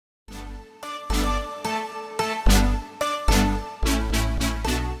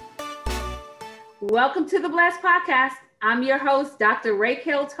Welcome to the Blessed Podcast. I'm your host, Dr.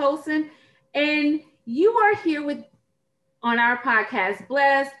 Raquel Tolson, and you are here on our podcast,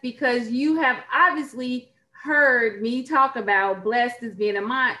 Blessed, because you have obviously heard me talk about blessed as being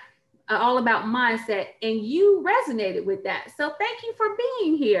all about mindset, and you resonated with that. So thank you for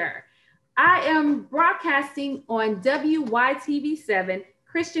being here. I am broadcasting on WYTV7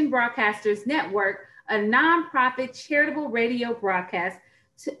 Christian Broadcasters Network, a nonprofit charitable radio broadcast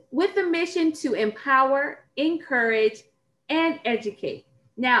with the mission to empower, encourage, and educate.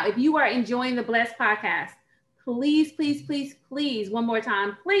 Now, if you are enjoying the Blessed Podcast, please, one more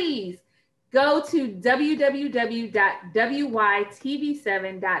time, please go to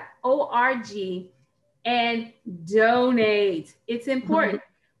www.wytv7.org and donate. It's important.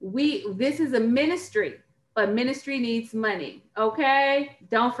 This is a ministry, but ministry needs money. Okay?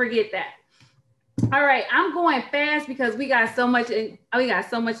 Don't forget that. All right, I'm going fast because we got so much to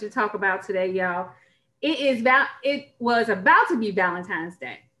talk about today, y'all. It was about to be Valentine's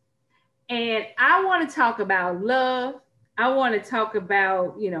Day. And I want to talk about love. I want to talk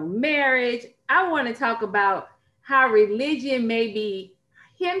about, marriage. I want to talk about how religion may be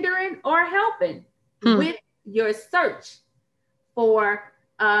hindering or helping with your search for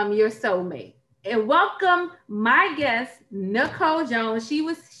your soulmate. And welcome my guest, Nicole Jones.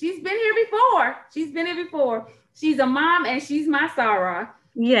 She's been here before. She's a mom and she's my Sarah.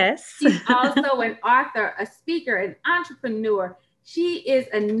 Yes. She's also an author, a speaker, an entrepreneur. She is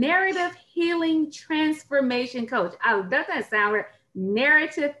a narrative healing transformation coach. Does that sound right?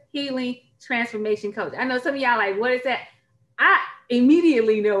 Narrative healing transformation coach. I know some of y'all like, what is that? I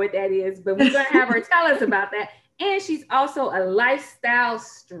immediately know what that is, but we're going to have her tell us about that. And she's also a lifestyle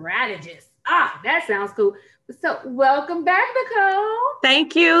strategist. That sounds cool. So welcome back, Nicole.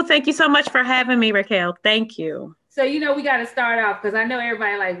 Thank you. Thank you so much for having me, Raquel. Thank you. So, we got to start off because I know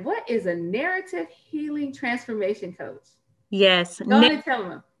everybody like, what is a narrative healing transformation coach? Yes. Go ahead and tell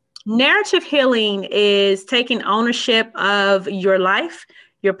them. Narrative healing is taking ownership of your life,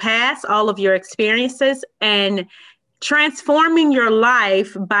 your past, all of your experiences, and transforming your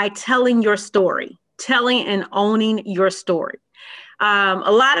life by telling your story, telling and owning your story.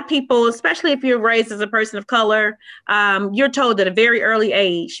 A lot of people, especially if you're raised as a person of color, you're told at a very early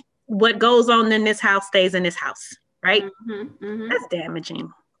age, what goes on in this house stays in this house, right? That's damaging.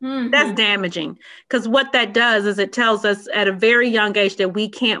 That's damaging because what that does is it tells us at a very young age that we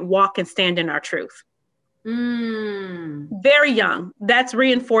can't walk and stand in our truth. Very young. That's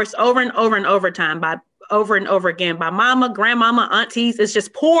reinforced over and over and over again by mama, grandmama, aunties. It's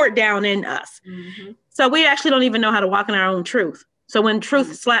just poured down in us. So we actually don't even know how to walk in our own truth. So when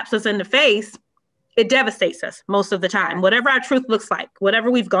truth slaps us in the face, it devastates us most of the time. Whatever our truth looks like,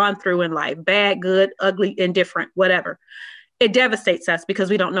 whatever we've gone through in life, bad, good, ugly, indifferent, whatever, it devastates us because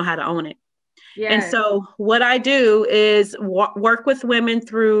we don't know how to own it. Yes. And so what I do is work with women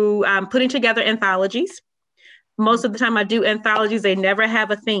through putting together anthologies. Most of the time I do anthologies, they never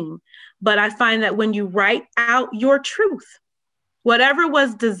have a theme. But I find that when you write out your truth, whatever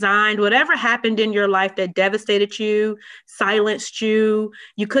was designed, whatever happened in your life that devastated you, silenced you,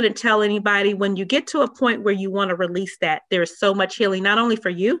 you couldn't tell anybody, when you get to a point where you want to release that, there is so much healing, not only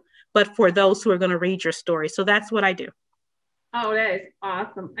for you, but for those who are going to read your story. So that's what I do. Oh, that is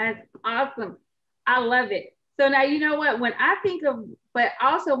awesome. That's awesome. I love it. So now, you know what, when I think of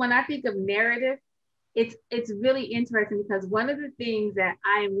narrative, it's really interesting because one of the things that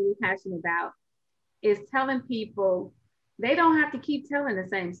I am really passionate about is telling people they don't have to keep telling the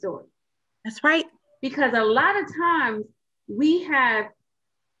same story. That's right. Because a lot of times we have,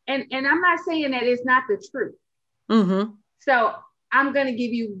 and I'm not saying that it's not the truth. So I'm going to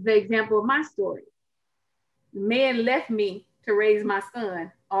give you the example of my story. The man left me to raise my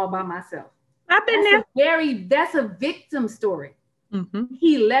son all by myself. I've been there. That's a victim story.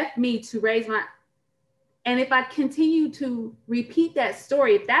 He left me to raise and if I continue to repeat that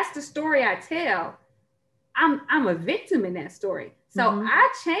story, if that's the story I tell, I'm a victim in that story. So I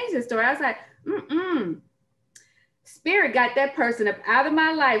changed the story. I was like, Spirit got that person up out of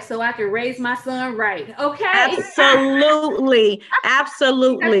my life so I can raise my son right. Okay. Absolutely.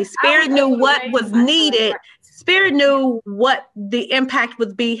 Absolutely. Spirit knew what was needed. Spirit knew what the impact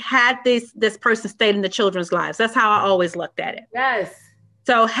would be had this person stayed in the children's lives. That's how I always looked at it. Yes.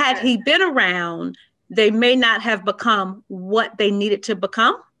 So had he been around, they may not have become what they needed to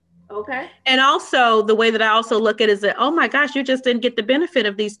become. Okay. And also the way that I also look at it is that, oh my gosh, you just didn't get the benefit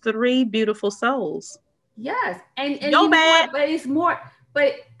of these 3 beautiful souls. Yes. And no bad. But it's more,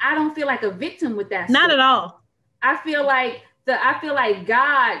 but I don't feel like a victim with that. Not at all. I feel like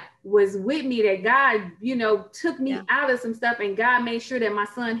God was with me, that God, took me out of some stuff, and God made sure that my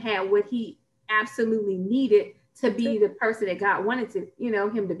son had what he absolutely needed to be the person that God wanted to,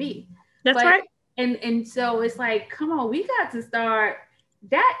 him to be. That's right. And so it's like, come on, we got to start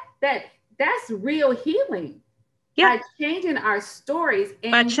that's real healing. Yeah. By changing our stories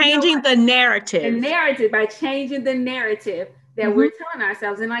and by changing the narrative. By changing the narrative that we're telling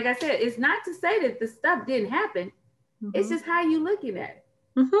ourselves. And like I said, it's not to say that the stuff didn't happen. It's just how you looking at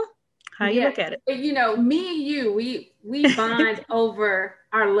it. How you look at it. Me and you, we bond over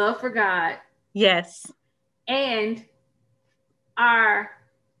our love for God. Yes. And our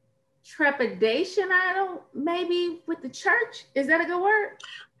trepidation, maybe with the church. Is that a good word?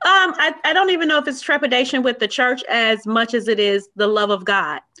 I don't even know if it's trepidation with the church as much as it is the love of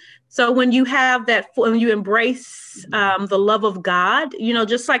God. So when you have that, when you embrace the love of God,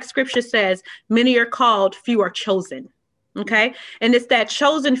 just like scripture says, many are called, few are chosen. Okay. And it's that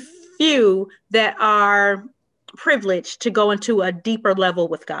chosen few that are privileged to go into a deeper level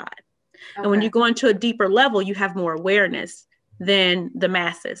with God. Okay. And when you go into a deeper level, you have more awareness than the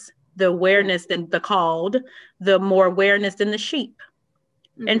masses, the awareness than the called, the more awareness than the sheep.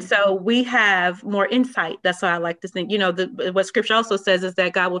 And so we have more insight. That's why I like to think, what scripture also says is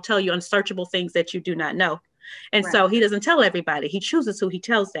that God will tell you unsearchable things that you do not know. And so he doesn't tell everybody. He chooses who he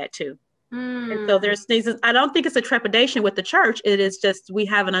tells that to. And so there's things, I don't think it's a trepidation with the church. It is just, we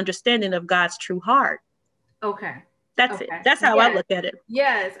have an understanding of God's true heart. Okay. That's it. That's how I look at it.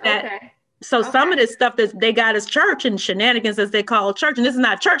 Yes. Okay. So some of this stuff that they got as church and shenanigans, as they call church, and this is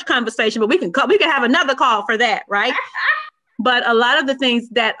not church conversation, but we can have another call for that, right? But a lot of the things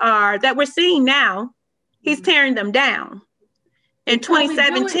that we're seeing now, he's tearing them down. In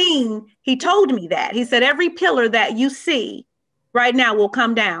 2017, he told me that. He said, every pillar that you see right now will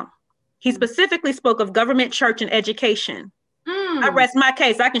come down. He specifically spoke of government, church, and education. I rest my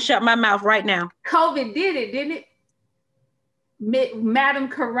case. I can shut my mouth right now. COVID did it, didn't it? Madam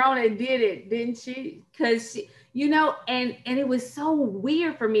Corona did it, didn't she? Because and it was so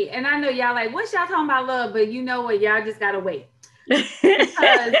weird for me. And I know y'all like, what's y'all talking about love? But you know what? Y'all just gotta wait.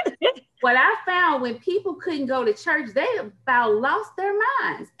 Because what I found, when people couldn't go to church, they about lost their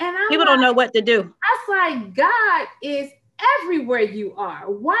minds. And people don't know what to do. I was like, God is everywhere you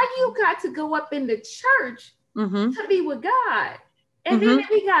are. Why you got to go up in the church to be with God? And then if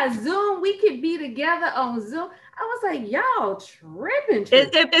we got Zoom, we could be together on Zoom. I was like, y'all tripping.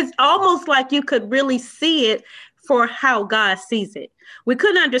 It's almost like you could really see it for how God sees it. We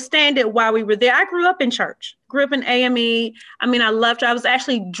couldn't understand it while we were there. I grew up in church, grew up in AME. I mean, I was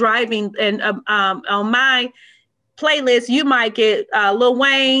actually driving, and on my playlist, you might get Lil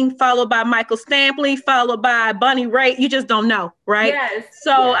Wayne, followed by Michael Stampley, followed by Bunny Ray. You just don't know, right? Yes.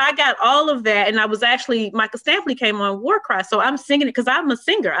 So I got all of that. And I was actually, Michael Stampley came on War Cry. So I'm singing it because I'm a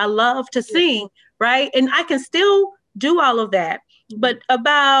singer. I love to sing, right? And I can still do all of that. But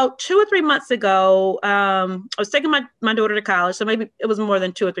about 2 or 3 months ago, I was taking my daughter to college. So maybe it was more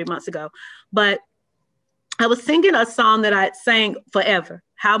than 2 or 3 months ago. But I was singing a song that I sang forever.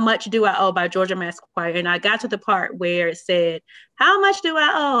 How Much Do I Owe by Georgia Mass Choir. And I got to the part where it said, how much do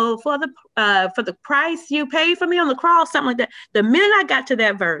I owe for the price you paid for me on the cross? Something like that. The minute I got to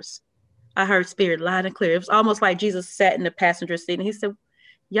that verse, I heard Spirit loud and clear. It was almost like Jesus sat in the passenger seat and he said,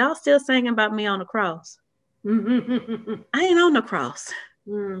 y'all still singing about me on the cross. I ain't on the cross.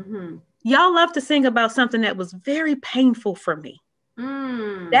 Y'all love to sing about something that was very painful for me.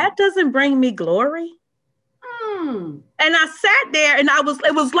 That doesn't bring me glory. And I sat there and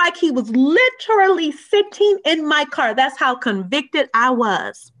it was like he was literally sitting in my car. That's how convicted I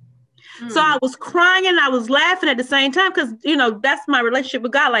was. So I was crying and I was laughing at the same time because, that's my relationship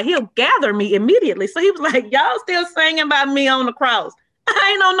with God. Like, he'll gather me immediately. So he was like, y'all still singing about me on the cross.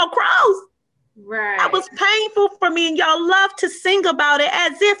 I ain't on no cross. Right. That was painful for me. And y'all love to sing about it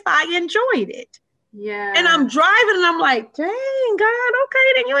as if I enjoyed it. Yeah. And I'm driving and I'm like, dang, God,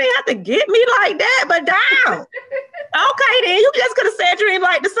 okay, then you ain't have to get me like that, but damn. Okay, then you just could have said you didn't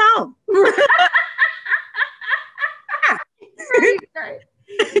like the song. Right.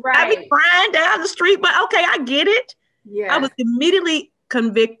 I be crying down the street, but okay, I get it. Yeah. I was immediately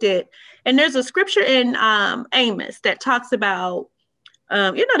convicted. And there's a scripture in Amos that talks about,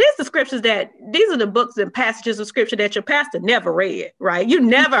 these are scriptures these are the books and passages of scripture that your pastor never read, right? You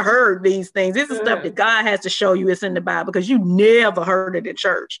never heard these things. This is stuff that God has to show you it's in the Bible because you never heard it in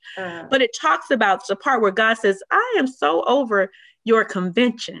church. But it talks about the part where God says, I am so over your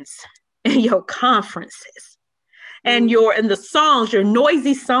conventions and your conferences and the songs, your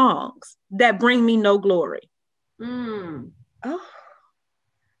noisy songs that bring me no glory. Oh.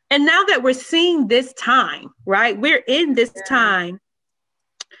 And now that we're seeing this time, right? We're in this time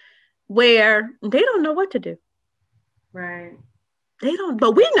where they don't know what to do. Right. They don't,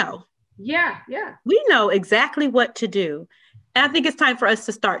 but we know. Yeah, yeah. We know exactly what to do. And I think it's time for us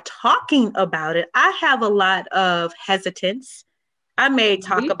to start talking about it. I have a lot of hesitance. I may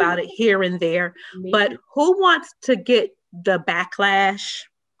talk Me about too. it here and there, Me but too. who wants to get the backlash?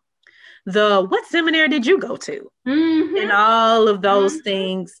 What seminary did you go to? And Mm-hmm. all of those Mm-hmm.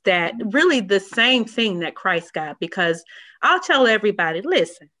 things that really the same thing that Christ got. Because I'll tell everybody,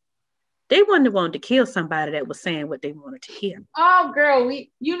 listen, they wouldn't have wanted to kill somebody that was saying what they wanted to hear. Oh, girl,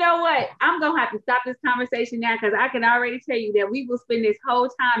 you know what? I'm gonna have to stop this conversation now because I can already tell you that we will spend this whole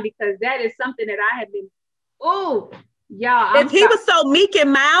time because that is something that I have been. Oh, y'all, I'm If he sorry. was so meek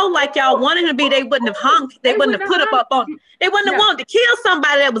and mild like y'all wanted him to be, they wouldn't have hung. They They wouldn't have wouldn't have put hung. up on. They wouldn't have No, wanted to kill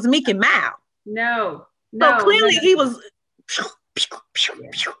somebody that was meek and mild. no, So no, no, clearly no. he was Yeah.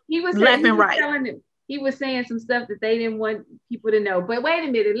 He was left he and was right. telling them he was saying some stuff that they didn't want people to know. But wait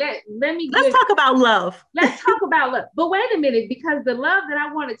a minute, let me Let's give talk about love. let's talk about love. But wait a minute, because the love that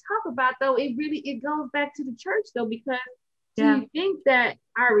I want to talk about though, it goes back to the church though, because do Yeah, you think that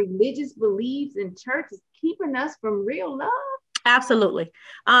our religious beliefs in church is keeping us from real love? absolutely.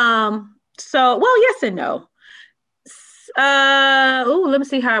 So well, yes and no. Let me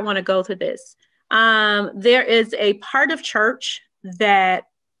see how I want to go to this. There is a part of church that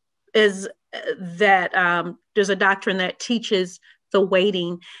is that there's a doctrine that teaches the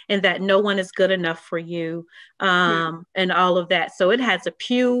waiting and that no one is good enough for you, and all of that. So it has a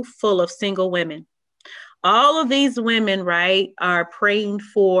pew full of single women. All of these women, right, are praying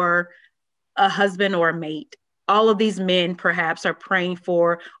for a husband or a mate. All of these men perhaps are praying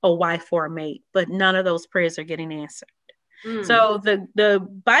for a wife or a mate, but none of those prayers are getting answered. So the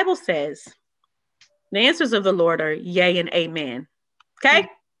Bible says the answers of the Lord are yea and amen. Okay? Right.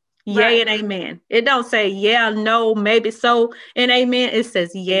 Yea and amen. It don't say yeah, no, maybe so and amen. It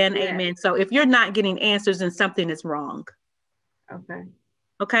says yeah and Yeah. amen. So if you're not getting answers, then something is wrong. Okay.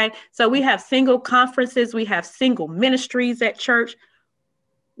 Okay. So we have single conferences, we have single ministries at church.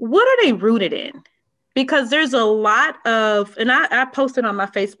 What are they rooted in? Because there's a lot of, and I posted on my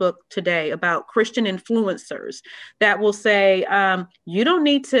Facebook today about Christian influencers that will say, you don't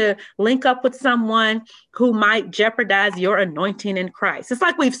need to link up with someone who might jeopardize your anointing in Christ. It's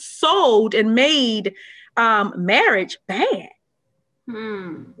like we've sold and made marriage bad.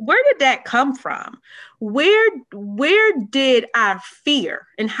 Where did that come from? Where did our fear,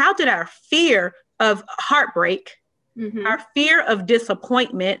 and how did our fear of heartbreak, our fear of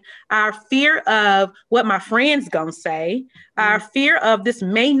disappointment, our fear of what my friends gonna say, our fear of this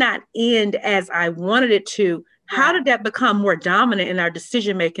may not end as I wanted it to, how did that become more dominant in our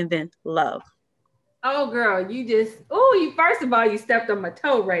decision making than love? Oh, girl, you first of all, you stepped on my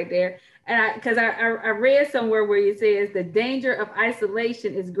toe right there. And because I read somewhere where it says the danger of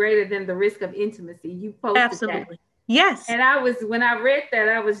isolation is greater than the risk of intimacy. You posted Absolutely. that. Yes. And when I read that,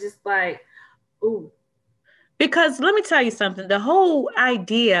 I was just like, ooh. Because let me tell you something, the whole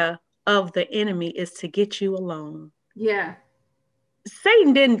idea of the enemy is to get you alone. Yeah.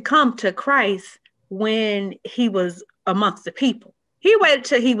 Satan didn't come to Christ when he was amongst the people. He waited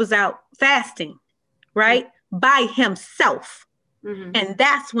till he was out fasting, right? By himself. And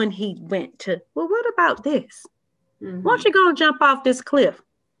that's when he went to, well, what about this? Why don't you go and jump off this cliff?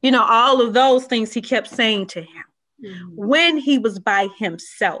 You know, all of those things he kept saying to him when he was by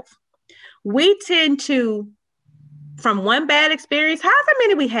himself. We tend to, from one bad experience, however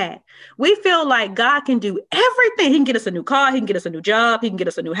many we had, we feel like God can do everything. He can get us a new car, he can get us a new job, he can get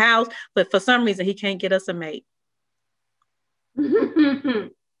us a new house, but for some reason he can't get us a mate. I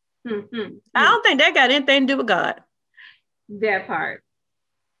don't think that got anything to do with God. That part.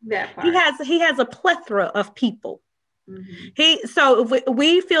 He has a plethora of people. So if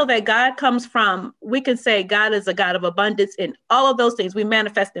we feel that God comes from, we can say God is a God of abundance in all of those things. We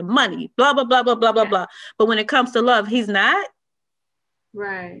manifest in money, blah, blah, blah, blah, blah, blah, blah. But when it comes to love, he's not.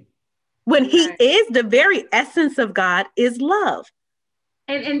 Right. When he is, the very essence of God is love.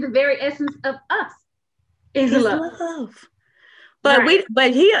 And the very essence of us is love.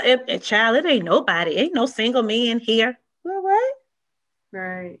 But here, child, it ain't nobody. Ain't no single men here. Well, what?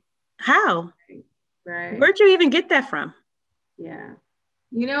 Right. How? Right. Where'd you even get that from? Yeah.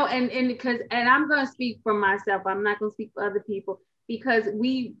 You know, and I'm going to speak for myself. I'm not going to speak for other people because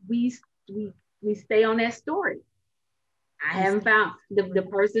we stay on that story. I haven't found the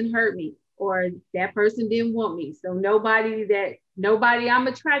person hurt me or that person didn't want me. So nobody I'm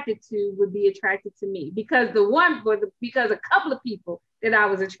attracted to would be attracted to me because because a couple of people that I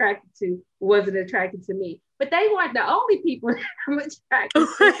was attracted to wasn't attracted to me. But they weren't the only people that I'm attracted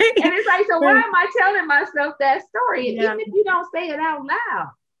to. And it's like, so why am I telling myself that story? And even if you don't say it out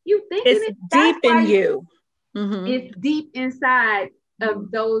loud, you think it's deep in you. It's deep inside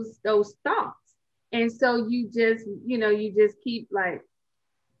of those thoughts. And so you just keep like,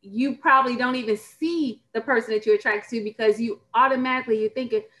 you probably don't even see the person that you're attracted to, because you're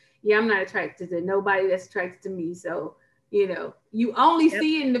thinking, yeah, I'm not attracted to nobody that's attracted to me. So, you only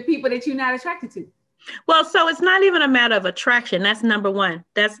see in the people that you're not attracted to. Well, so it's not even a matter of attraction. That's number one.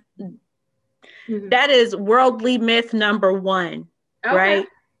 That is worldly myth number one, right?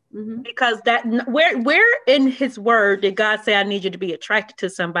 Mm-hmm. Because where in his word did God say, I need you to be attracted to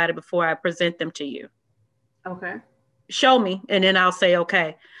somebody before I present them to you? Okay. Show me, and then I'll say,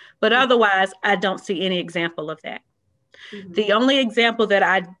 okay. But otherwise, I don't see any example of that. Mm-hmm. The only example that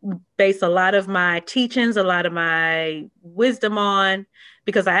I base a lot of my teachings, a lot of my wisdom on,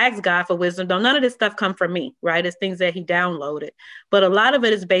 because I asked God for wisdom, none of this stuff come from me, right? It's things that he downloaded. But a lot of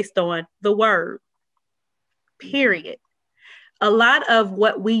it is based on the word, period. A lot of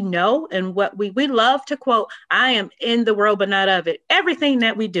what we know and what we love to quote, I am in the world, but not of it. Everything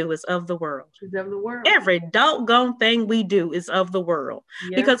that we do is of the world. Is of the world. Every doggone thing we do is of the world,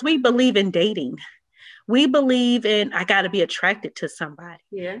 because we believe in dating. We believe in, I got to be attracted to somebody.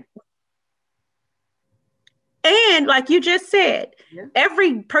 Yeah. And like you just said,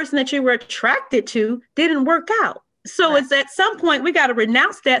 every person that you were attracted to didn't work out. So it's at some point, we got to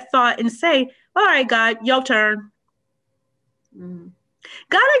renounce that thought and say, all right, God, your turn. Mm-hmm.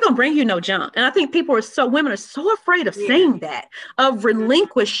 God ain't gonna bring you no junk. And I think women are so afraid of saying that, of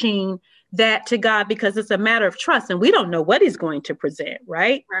relinquishing that to God, because it's a matter of trust, and we don't know what he's going to present,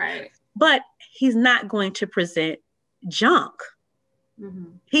 right? Right. But he's not going to present junk.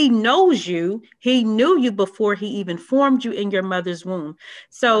 Mm-hmm. He knows you. He knew you before he even formed you in your mother's womb.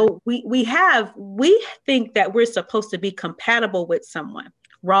 So we think that we're supposed to be compatible with someone.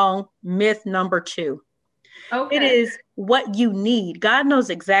 Wrong. Myth number 2. Okay. It is what you need. God knows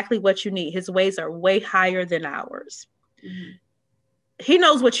exactly what you need. His ways are way higher than ours. Mm-hmm. He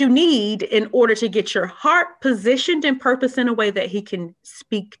knows what you need in order to get your heart positioned and purpose in a way that he can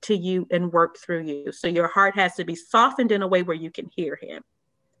speak to you and work through you. So your heart has to be softened in a way where you can hear him.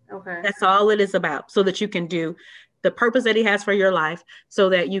 Okay. That's all it is about, so that you can do the purpose that he has for your life, so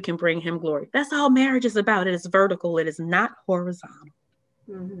that you can bring him glory. That's all marriage is about. It is vertical. It is not horizontal.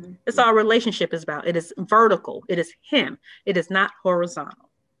 Mm-hmm. That's all relationship is about. It is vertical. It is him. It is not horizontal.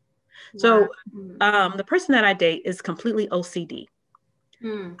 Wow. So the person that I date is completely OCD.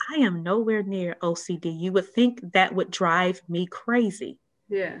 I am nowhere near OCD. You would think that would drive me crazy.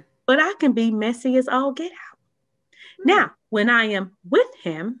 Yeah. But I can be messy as all get out. Now, when I am with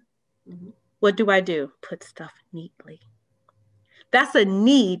him, what do? Put stuff neatly. That's a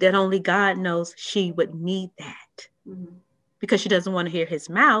need that only God knows she would need that. Mm-hmm. Because she doesn't want to hear his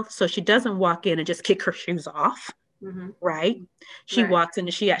mouth. So she doesn't walk in and just kick her shoes off. Mm-hmm. Right? She walks in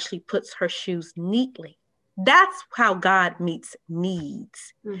and she actually puts her shoes neatly. That's how God meets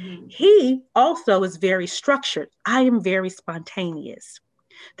needs. Mm-hmm. He also is very structured. I am very spontaneous.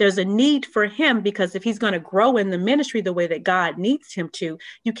 There's a need for him, because if he's going to grow in the ministry the way that God needs him to,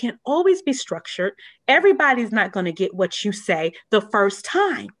 you can't always be structured. Everybody's not going to get what you say the first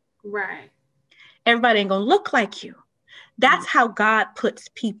time. Right. Everybody ain't going to look like you. That's how God puts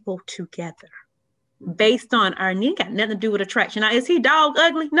people together, based on our need. Got nothing to do with attraction. Now, is he dog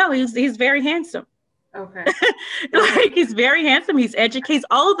ugly? No, he's very handsome. Okay. Like, he's very handsome. He's educated. He's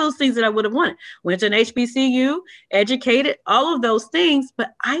all of those things that I would have wanted. Went to an HBCU, educated, all of those things,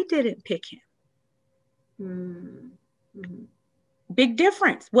 but I didn't pick him. Mm-hmm. Big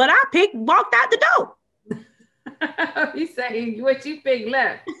difference. What I picked walked out the door. He's saying what you picked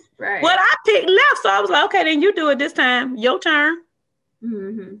left. Right. What I picked left. So I was like, okay, then you do it this time. Your turn.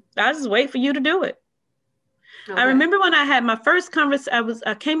 Mm-hmm. I'll just wait for you to do it. Okay. I remember when I had my first conversation,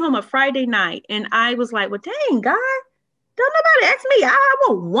 I came home a Friday night, and I was like, well, dang, God, don't nobody ask me. I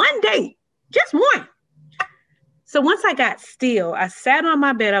want one date, just one. So once I got still, I sat on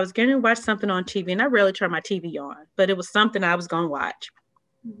my bed. I was going to watch something on TV, and I rarely turn my TV on, but it was something I was going to watch.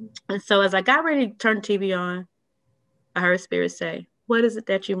 Mm-hmm. And so as I got ready to turn the TV on, I heard Spirit say, what is it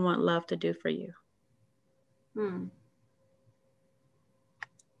that you want love to do for you?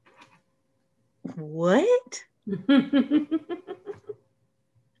 What?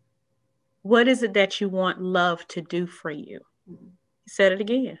 What is it that you want love to do for you? He said it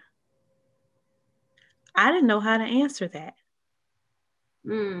again. I didn't know how to answer that.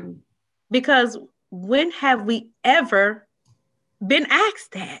 Because when have we ever been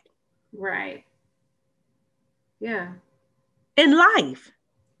asked that? Right. Yeah. In life.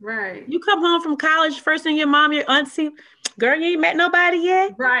 Right. You come home from college, first thing your mom, your auntie, girl, you ain't met nobody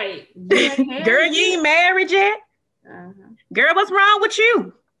yet. Right. Girl, you ain't married yet. Uh-huh. Girl, what's wrong with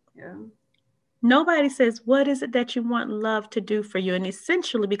you? Yeah. Nobody says, what is it that you want love to do for you? And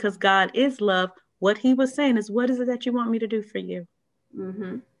essentially, because God is love, what he was saying is, what is it that you want me to do for you?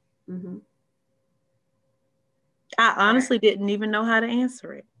 Mm-hmm. Mm-hmm. I honestly didn't even know how to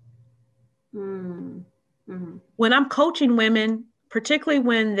answer it. Mm-hmm. When I'm coaching women, particularly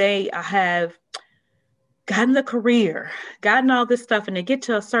when they have gotten the career, gotten all this stuff, and they get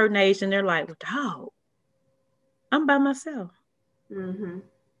to a certain age and they're like, well, dog, I'm by myself. Mm-hmm.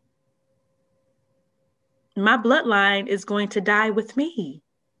 My bloodline is going to die with me.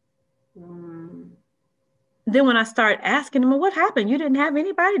 Then when I start asking them, well, what happened? You didn't have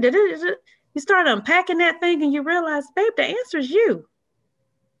anybody? You start unpacking that thing and you realize, babe, the answer is you.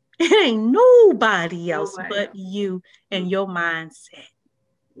 It ain't nobody else but you and your mindset.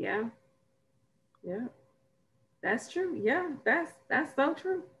 Yeah. Yeah. That's true. Yeah. That's so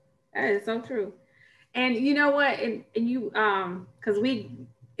true. That is so true. And you know what? And you because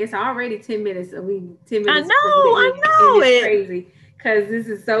it's already 10 minutes and we 10 minutes. I know and it's crazy because this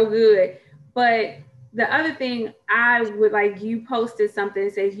is so good. But the other thing I would like, you posted something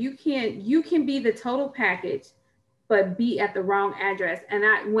that says you can be the total package, but be at the wrong address. And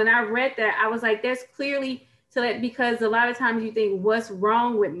when I read that, I was like, that's clearly to that, because a lot of times you think, what's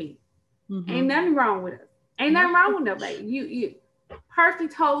wrong with me? Ain't nothing wrong with us. Ain't nothing wrong with nobody. You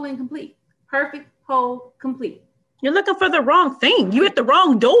perfect, whole, and complete. Perfect, whole, complete. You're looking for the wrong thing. You at the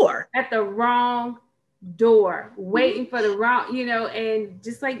wrong door. At the wrong door, waiting for the wrong, and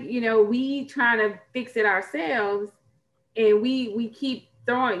just like, we trying to fix it ourselves, and we keep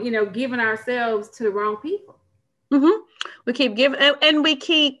throwing, giving ourselves to the wrong people. We keep giving, and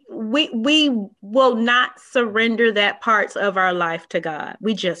we will not surrender that parts of our life to God.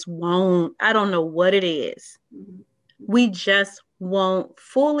 We just won't. I don't know what it is. We just won't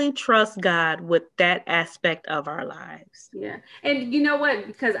fully trust God with that aspect of our lives. Yeah. And you know what?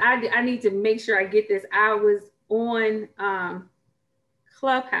 Because I need to make sure I get this. I was on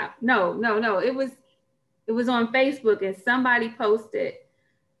Clubhouse. No. It was on Facebook, and somebody posted,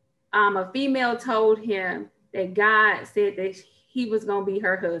 a female told him that God said that he was going to be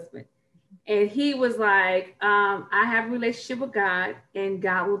her husband. And he was like, I have a relationship with God, and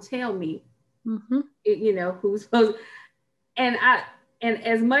God will tell me, who's supposed. And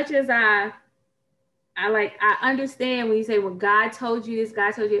as much as I understand when you say, well, God told you this,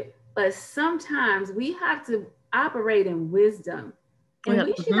 God told you, but sometimes we have to operate in wisdom, and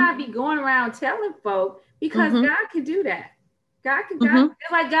we should not be going around telling folk, because God can do that. God can, God,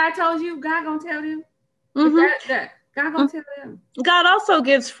 like God told you, God gonna tell you. God gonna tell them. God also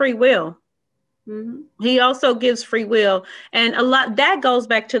gives free will. He also gives free will. And a lot, that goes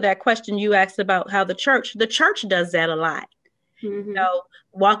back to that question you asked about how the church does that a lot.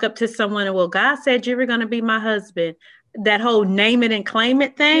 Walk up to someone and, well, God said you were going to be my husband. That whole name it and claim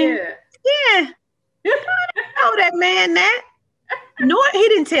it thing. Yeah. You know that man that. No, he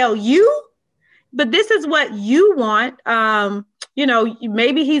didn't tell you, but this is what you want.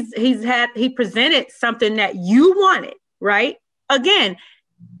 Maybe he presented something that you wanted, right? Again,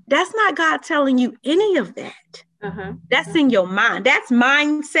 that's not God telling you any of that. That's in your mind. That's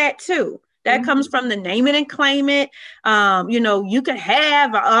mindset too. That comes from the name it and claim it. You can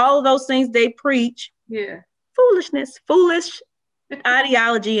have all those things they preach. Yeah. Foolishness, foolish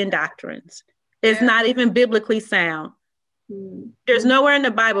ideology and doctrines. It's not even biblically sound. There's nowhere in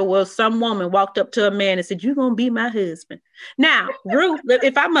the Bible where some woman walked up to a man and said, you're going to be my husband. Now, Ruth,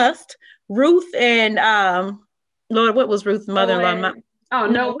 if I must, Ruth and, Lord, what was Ruth's mother-in-law?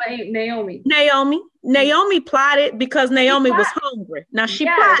 Naomi. Naomi plotted because Naomi was hungry. Now she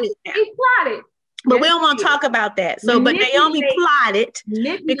plotted. She plotted. But we don't want to talk about that. So, but Naomi plotted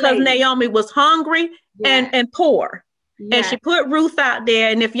because Naomi was hungry and poor. And she put Ruth out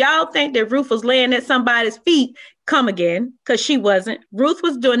there. And if y'all think that Ruth was laying at somebody's feet, come again, because she wasn't. Ruth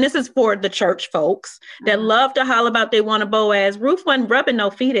was doing, this is for the church folks that love to holler about they want a Boaz. Ruth wasn't rubbing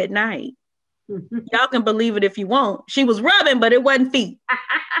no feet at night. Y'all can believe it if you want. She was rubbing, but it wasn't feet.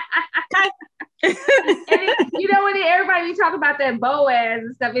 Okay? When everybody talk about that Boaz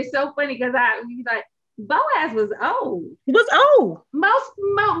and stuff, it's so funny because Boaz was old. He was old. Most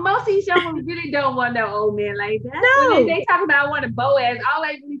of these young women really don't want no old man like that. No. When they talk about one of Boaz, all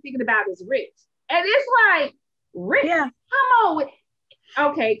they really thinking about is rich. And it's like, rich? Yeah. Come on.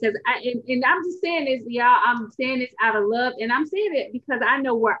 Okay, because I'm just saying this, y'all. I'm saying this out of love, and I'm saying it because I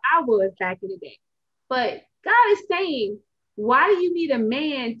know where I was back in the day. But God is saying, why do you need a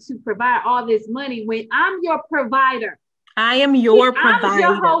man to provide all this money when I'm your provider? I am your provider. I'm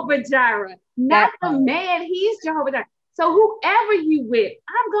Jehovah Jireh, not the man. He's Jehovah Jireh. So whoever you with,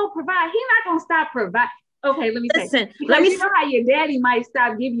 I'm gonna provide. He's not gonna stop providing. Okay, let me Listen, say. Because you know how your daddy might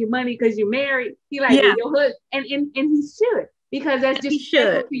stop giving you money because you're married. He like, yeah, your hood, and he should, because that's just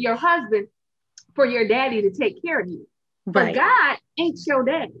to your husband for your daddy to take care of you. Right. But God ain't your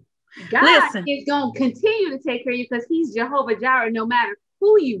daddy. God is going to continue to take care of you because he's Jehovah Jireh no matter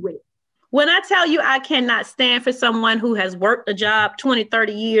who you with. When I tell you I cannot stand for someone who has worked a job 20,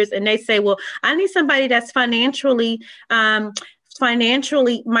 30 years and they say, well, I need somebody that's financially, my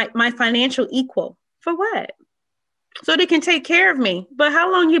financial equal. For what? So they can take care of me. But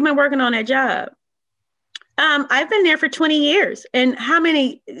how long you been working on that job? I've been there for 20 years. And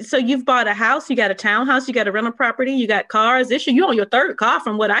so you've bought a house, you got a townhouse, you got a rental property, you got cars. You're on your third car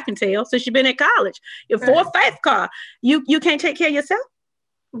from what I can tell since you've been at college. Your fourth, fifth car. You can't take care of yourself?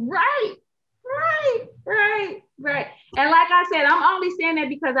 Right. And like I said, I'm only saying that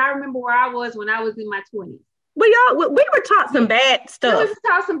because I remember where I was when I was in my 20s. We were taught some bad stuff. Was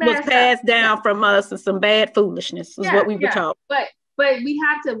passed down from us, and some bad foolishness was what we were taught. But we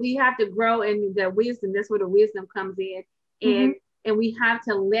have to grow in the wisdom. That's where the wisdom comes in, and we have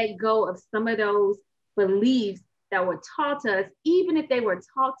to let go of some of those beliefs that were taught to us, even if they were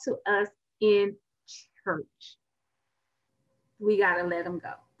taught to us in church. We gotta let them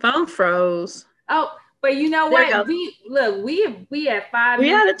go. Phone froze. Oh, but you know what? We have 5 minutes.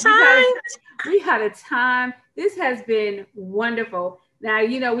 We out of time. We out of time. This has been wonderful. Now,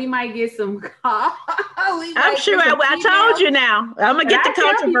 we might get some calls. I'm sure I told you now. I'm going to get the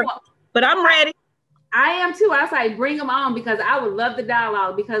controversy, but I'm ready. I am too. I was like, bring them on because I would love the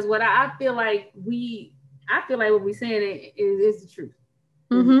dialogue because what I feel like what we're saying is the truth.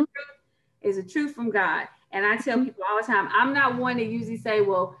 Mm-hmm. It's the truth from God. And I tell people all the time, I'm not one to usually say,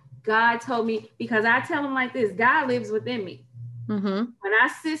 well, God told me, because I tell them like this, God lives within me. Mm-hmm. When I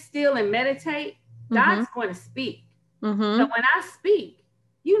sit still and meditate, God's going to speak. Mm-hmm. So when I speak,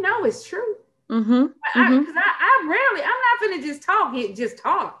 it's true. Mm-hmm. Because I'm not going to just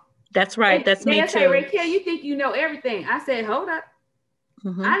talk. That's right. That's me too. They say, Raquel, you think you know everything. I said, hold up.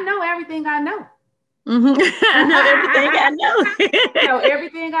 Mm-hmm. I know everything I know. Mm-hmm. I know everything I know. I know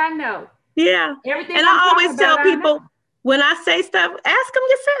everything I know. Yeah. Everything. And I always tell people, when I say stuff, ask him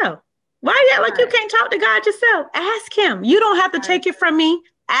yourself. Why you act like you can't talk to God yourself? Ask him. You don't have to take it from me.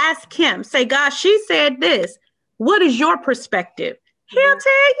 Ask him. Say, God, she said this. What is your perspective? He'll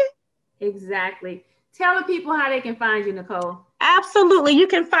tell you. Exactly. Tell the people how they can find you, Nicole. Absolutely. You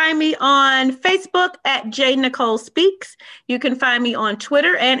can find me on Facebook at J Nicole Speaks. You can find me on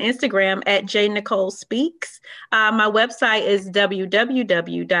Twitter and Instagram at J Nicole Speaks. My website is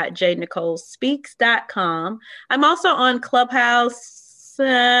www.jnicolespeaks.com. I'm also on Clubhouse,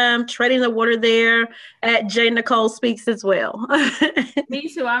 treading the water there at J Nicole Speaks as well. Me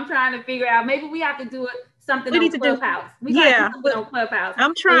too. I'm trying to figure out. Maybe we have to do something on Clubhouse. We got to do on Clubhouse.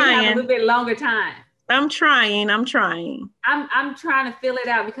 I'm trying. So have a little bit longer time. I'm trying. I'm trying to fill it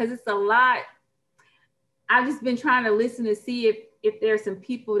out because it's a lot. I've just been trying to listen to see if there's some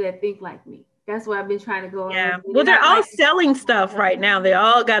people that think like me. That's what I've been trying to go on. Yeah. Well, they're all selling stuff right now. They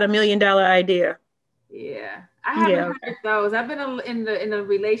all got $1 million idea. Yeah. I haven't heard those. I've been in the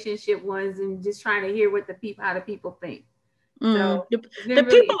relationship ones and just trying to hear how the people think. So the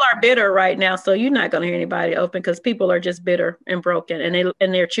people are bitter right now, so you're not going to hear anybody open because people are just bitter and broken, and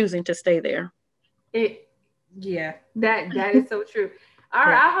they're choosing to stay there. That is so true. All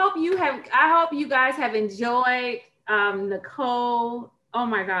right, I hope you guys have enjoyed Nicole. Oh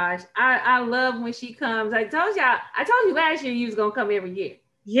my gosh, I love when she comes. I told you last year you was gonna come every year.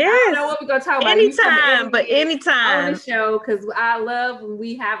 Yes. I don't know what we're gonna talk about anytime on the show because I love when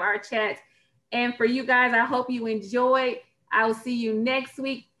we have our chats. And for you guys, I hope you enjoyed. I will see you next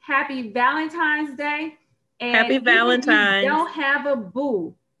week. Happy Valentine's Day. And happy Valentine's. If you don't have a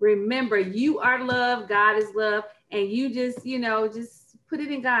boo, remember you are loved. God is love. And you just put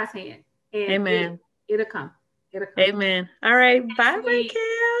it in God's hand. And amen. It'll come. Amen. All right. Bye, Raquel.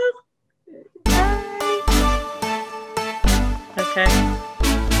 Bye. Okay.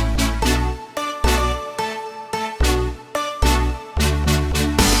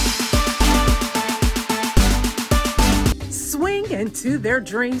 Into Their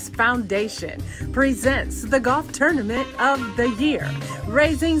Dreams Foundation presents the golf tournament of the year,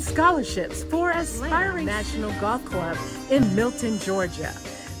 raising scholarships for aspiring National Golf Club in Milton, Georgia.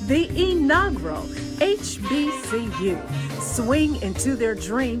 The inaugural HBCU Swing Into Their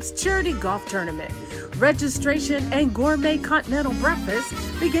Dreams Charity Golf Tournament. Registration and gourmet continental breakfast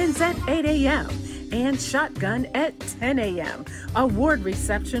begins at 8 a.m. and shotgun at 10 a.m. Award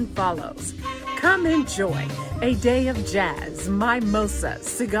reception follows. Come enjoy a day of jazz, mimosas,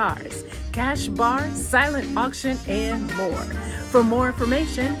 cigars, cash bar, silent auction, and more. For more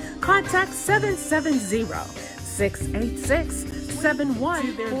information, contact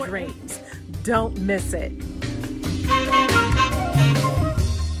 770-686-7148. Don't miss it.